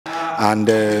and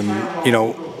you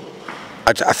know,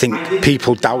 I think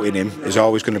people doubting him is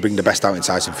always going to bring the best out in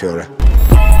Tyson Fury.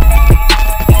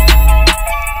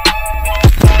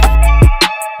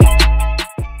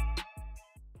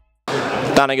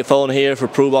 Danny Gathone here for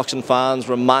Pro Boxing Fans.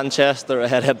 We're in Manchester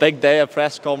ahead of a big day of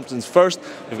press conferences. First,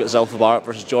 we've got Zalfa Barrett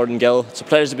versus Jordan Gill. It's a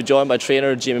pleasure to be joined by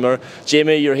trainer Jamie Moore.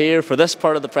 Jamie, you're here for this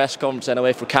part of the press conference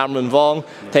anyway for Cameron Vaughn,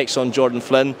 takes on Jordan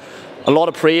Flynn. A lot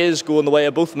of praise going the way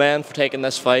of both men for taking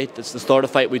this fight. It's the sort of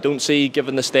fight we don't see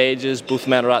given the stages both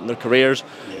men are at in their careers.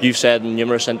 You've said in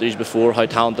numerous interviews before how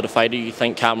talented a fighter you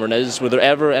think Cameron is. Were there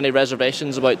ever any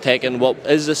reservations about taking what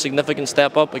is a significant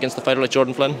step up against a fighter like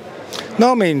Jordan Flynn?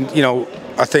 No, I mean, you know,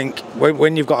 I think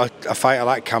when you've got a fighter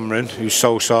like Cameron who's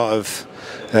so sort of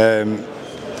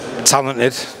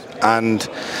talented, and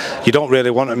you don't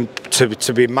really want them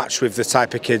to be matched with the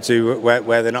type of kids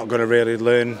where they're not going to really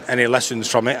learn any lessons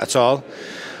from it at all.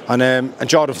 And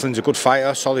Jordan Flynn's a good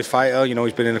fighter, solid fighter. You know,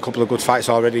 he's been in a couple of good fights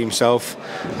already himself.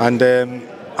 And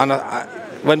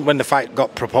when the fight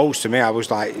got proposed to me, I was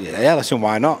like, yeah, listen,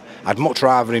 why not? I'd much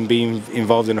rather him be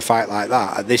involved in a fight like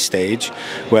that at this stage,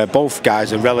 where both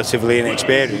guys are relatively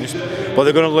inexperienced, but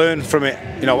they're going to learn from it,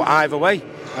 you know, either way.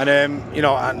 And you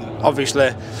know, and obviously,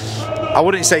 I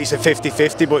wouldn't say it's a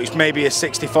 50-50, but it's maybe a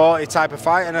 60-40 type of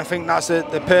fight, and I think that's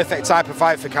the perfect type of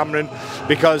fight for Cameron,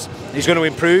 because he's going to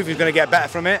improve, he's going to get better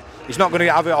from it, he's not going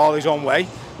to have it all his own way,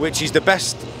 which is the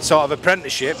best sort of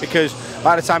apprenticeship, because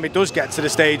by the time he does get to the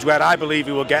stage where I believe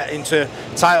he will get into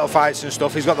title fights and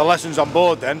stuff, he's got the lessons on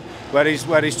board then, where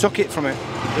he's took it from it.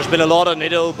 There's been a lot of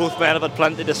needle, both men have had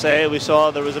plenty to say. We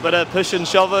saw there was a bit of pushing,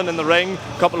 shoving in the ring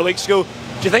a couple of weeks ago.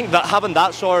 Do you think that having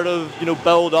that sort of, you know,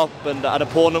 build up and an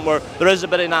opponent where there is a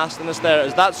bit of nastiness there,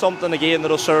 is that something again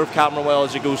that'll serve Cameron well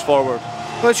as he goes forward?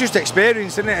 Well, it's just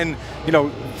experience, isn't it? And you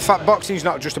know, boxing's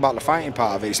not just about the fighting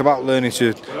part of it. It's about learning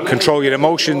to control your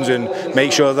emotions and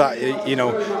make sure that you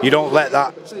know you don't let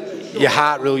your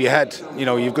heart rule your head. You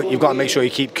know, you've got to make sure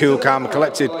you keep cool, calm, and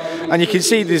collected. And you can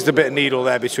see there's a bit of needle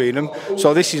there between them.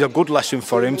 So this is a good lesson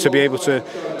for him to be able to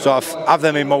sort of have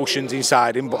them emotions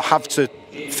inside him, but have to.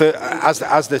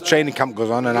 As the training camp goes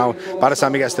on, and now by the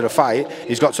time he gets to the fight,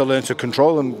 he's got to learn to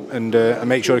control them and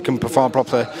make sure he can perform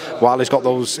properly while he's got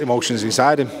those emotions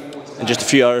inside him. In just a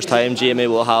few hours' time, Jamie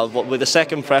will have what will be the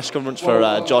second press conference for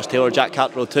Josh Taylor, Jack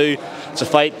Catterall too. It's a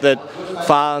fight that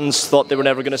fans thought they were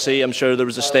never going to see. I'm sure there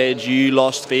was a stage you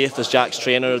lost faith as Jack's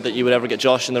trainer that you would ever get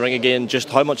Josh in the ring again. Just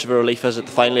how much of a relief is it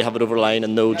to finally have it over the line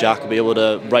and know Jack will be able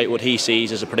to right what he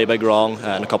sees as a pretty big wrong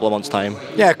in a couple of months' time?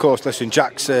 Yeah, of course. Listen,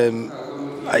 Jack's.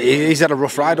 He's had a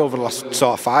rough ride over the last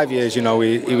sort of 5 years. You know,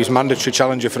 he was mandatory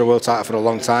challenger for the world title for a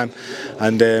long time,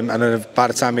 and then by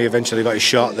the time he eventually got his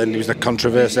shot, then there was the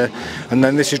controversy, and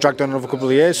then this has dragged on another couple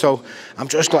of years. So I'm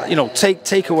just glad, you know,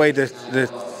 take away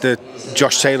the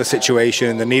Josh Taylor situation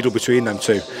and the needle between them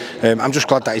two. I'm just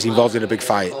glad that he's involved in a big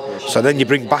fight. So then you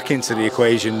bring back into the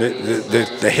equation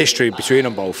the history between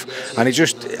them both, and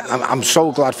I'm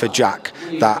so glad for Jack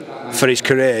that for his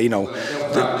career, you know,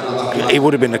 it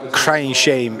would have been a crying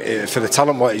shame for the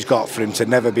talent what he's got for him to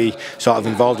never be sort of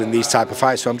involved in these type of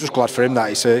fights. So I'm just glad for him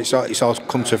that it's all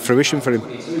come to fruition for him.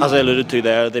 As I alluded to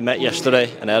there, they met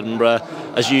yesterday in Edinburgh.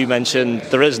 As you mentioned,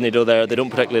 there is needle there. They don't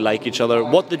particularly like each other.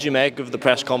 What did you make of the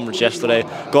press conference yesterday?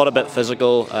 Got a bit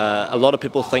physical. A lot of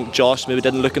people think Josh maybe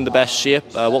didn't look in the best shape.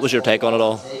 What was your take on it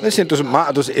all? Listen, it doesn't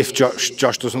matter if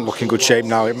Josh doesn't look in good shape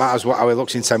now. It matters how he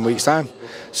looks in 10 weeks' time.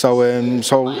 So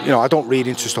you know, I don't read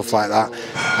into stuff like that.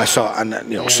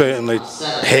 You know, certainly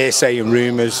hearsay and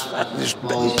rumours.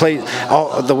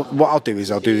 What I'll do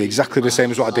is I'll do exactly the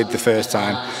same as what I did the first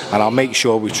time, and I'll make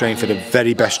sure we train for the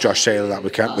very best Josh Taylor that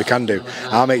we can do.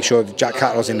 I'll make sure that Jack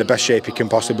Catterall's in the best shape he can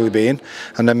possibly be in,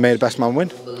 and then may the best man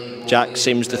win. Jack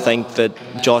seems to think that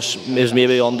Josh is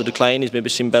maybe on the decline. He's maybe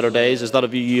seen better days. Is that a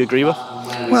view you agree with?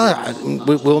 Well,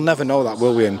 we'll never know that,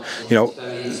 will we? And you know,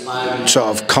 sort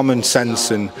of common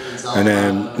sense and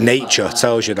nature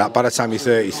tells you that by the time you're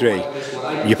 33,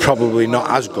 you're probably not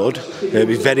as good. There'll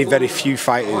be very, very few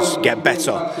fighters get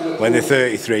better when they're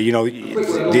 33. You know,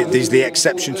 there's the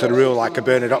exception to the rule, like a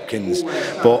Bernard Hopkins.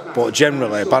 But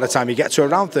generally, by the time you get to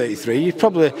around 33, you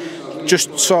probably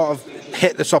just sort of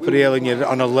hit the top of the hill and you're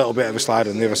on a little bit of a slide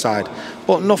on the other side,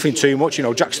 but nothing too much. You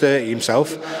know, Jack's 30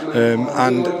 himself,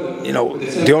 and you know,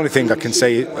 the only thing I can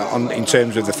say in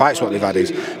terms of the fights what they've had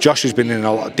is Josh has been in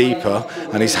a lot deeper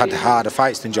and he's had harder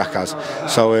fights than Jack has.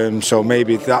 So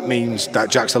maybe that means that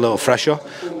Jack's a little fresher,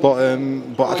 but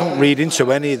I don't read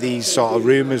into any of these sort of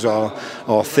rumours or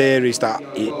theories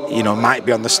that you know might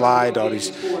be on the slide or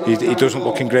he doesn't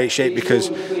look in great shape, because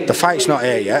the fight's not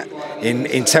here yet.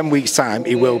 In 10 weeks' time,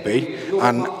 he will be,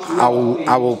 and I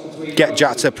will get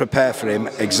Jack to prepare for him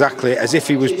exactly as if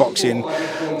he was boxing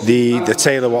the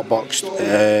Taylor what boxed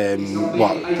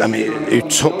who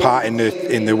took part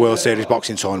in the World Series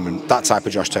boxing tournament. That type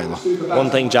of Josh Taylor. One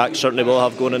thing Jack certainly will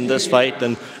have going into this fight,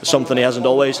 and something he hasn't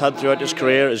always had throughout his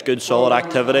career, is good solid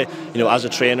activity. You know, as a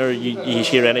trainer, you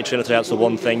hear any trainer say that's the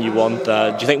one thing you want.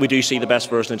 Do you think we do see the best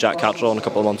version of Jack Catterall in a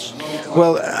couple of months?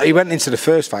 Well, he went into the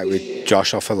first fight with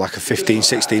Josh off of like a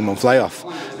 15-16 month layoff,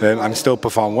 and still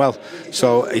performed well.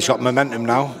 So he's got momentum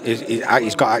now.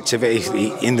 He's got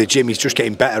activity in the gym. He's just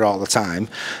getting better all the time,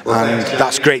 and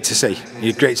that's great to see.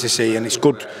 It's great to see, and it's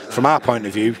good from our point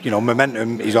of view. You know,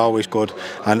 momentum is always good,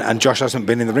 and Josh hasn't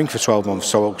been in the ring for 12 months,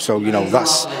 so you know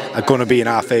that's going to be in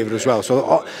our favour as well.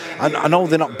 So I know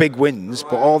they're not big wins,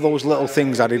 but all those little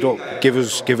things added up give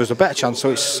us a better chance.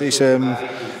 So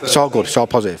it's all good. It's all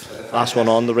positive. Last one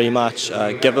on the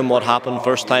rematch. Given what happened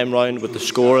first time round with the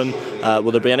scoring,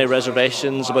 will there be any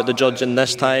reservations about the judging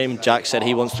this time? Jack said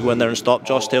he wants to go in there and stop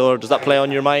Josh Taylor. Does that play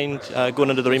on your mind going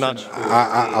into the rematch?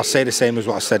 I'll say the same as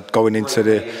what I said going into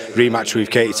the rematch with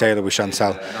Katie Taylor with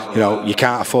Chantal. You know, you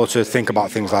can't afford to think about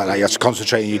things like that. You have to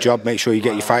concentrate on your job, make sure you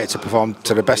get your fighter to perform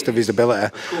to the best of his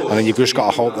ability, and then you've just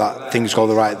got to hope that things go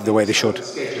the way they should.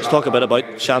 Let's talk a bit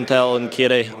about Chantal and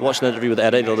Katie. I watched an interview with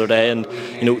Eddie the other day, and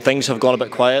you know things have gone a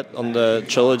bit quiet on the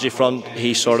trilogy front.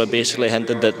 He sort of basically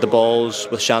hinted that the ball's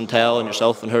with Chantal and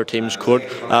yourself and her team's court.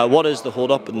 What is the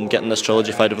hold up in getting this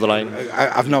trilogy fight over the line?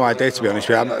 I've no idea, to be honest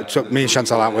with you. Me and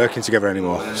Chantal aren't working together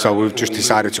anymore, so we've just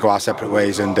decided to go our separate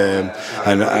ways, and we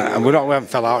haven't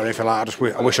fell out or anything like that.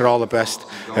 I wish her all the best.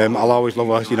 I'll always love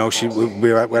her. You know, we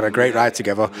had a great ride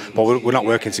together, but we're not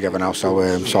working together now, so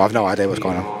I've no idea what's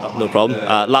going on. No problem.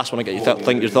 Last one I get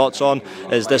your thoughts on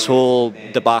is this whole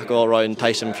debacle around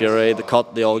Tyson Fury, the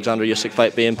Oleksandr Usyk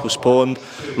fight being postponed.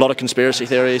 A lot of conspiracy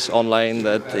theories online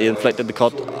that he inflicted the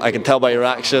cut. I can tell by your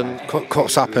reaction.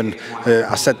 Cuts happen.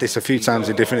 I said this a few times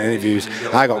in different interviews.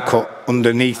 I got cut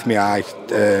underneath my eye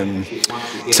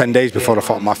 10 days before I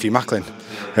fought Matthew Macklin.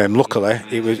 Luckily,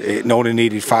 it only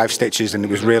needed 5 stitches, and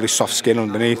it was really soft skin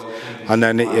underneath. And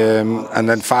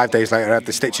then 5 days later, I had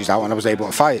the stitches out, and I was able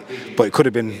to fight. But it could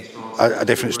have been a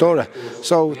different story.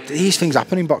 So these things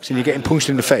happen in boxing. You're getting punched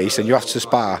in the face, and you have to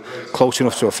spar close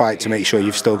enough to a fight to make sure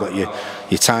you've still got your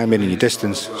timing and your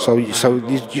distance. So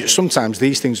sometimes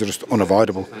these things are just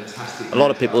unavoidable. A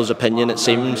lot of people's opinion, it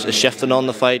seems, is shifting on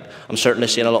the fight. I'm certainly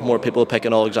seeing a lot more people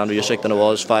picking Oleksandr Usyk than it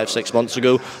was 5-6 months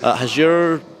ago. Has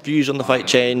your views on the fight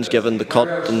changed given the cut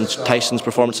and Tyson's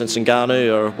performance against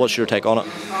Ngannou, or what's your take on it?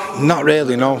 Not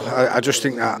really, no. I just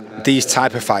think that these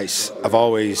type of fights have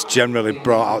always generally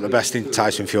brought out the best in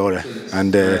Tyson Fury,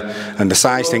 and the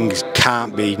size things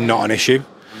can't be not an issue.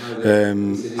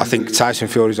 I think Tyson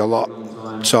Fury's a lot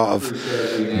sort of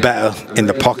better in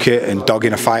the pocket and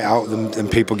dogging a fight out than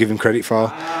people give him credit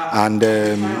for, and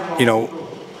you know,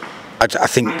 I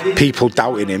think people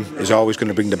doubting him is always going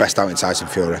to bring the best out in Tyson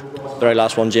Fury. The very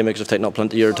last one, Jamie, because I've taken up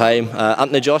plenty of your time.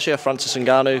 Anthony Joshua, Francis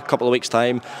Ngannou, a couple of weeks'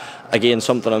 time. Again,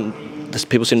 something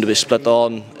people seem to be split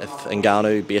on. If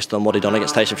Ngannou, based on what he done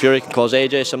against Tyson Fury, can cause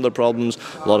AJ similar problems,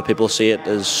 a lot of people see it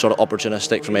as sort of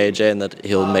opportunistic from AJ and that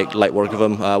he'll make light work of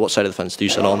him. What side of the fence do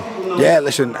you sit on? Yeah,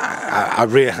 listen,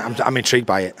 I'm intrigued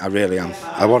by it. I really am.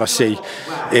 I want to see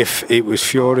if it was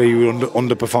Fury who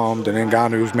underperformed and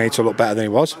Ngannou was made to look better than he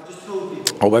was,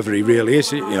 or whether he really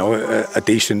is, you know, a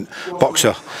decent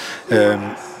boxer.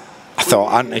 I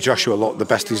thought Anthony Joshua looked the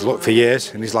best he's looked for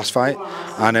years in his last fight,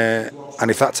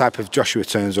 and if that type of Joshua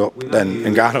turns up, then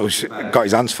Ngannou's got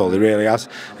his hands full. He really has.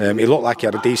 He looked like he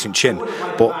had a decent chin,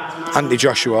 but Anthony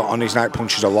Joshua on his night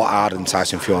punches a lot harder than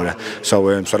Tyson Fury, so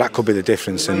that could be the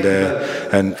difference.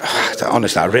 And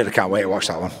honestly, I really can't wait to watch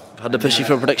that one. Had to push you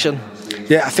for a prediction?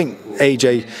 Yeah, I think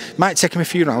AJ might take him a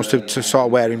few rounds to sort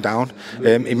of wear him down.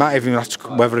 He might even have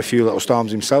to weather a few little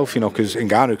storms himself, you know, because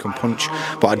Ngannou can punch.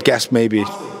 But I'd guess maybe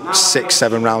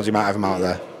 6-7 rounds he might have him out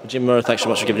there. Jim Moore, thanks so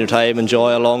much for giving your time.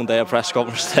 Enjoy a long day of press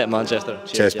conference at Manchester.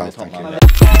 Cheers pal, thank you.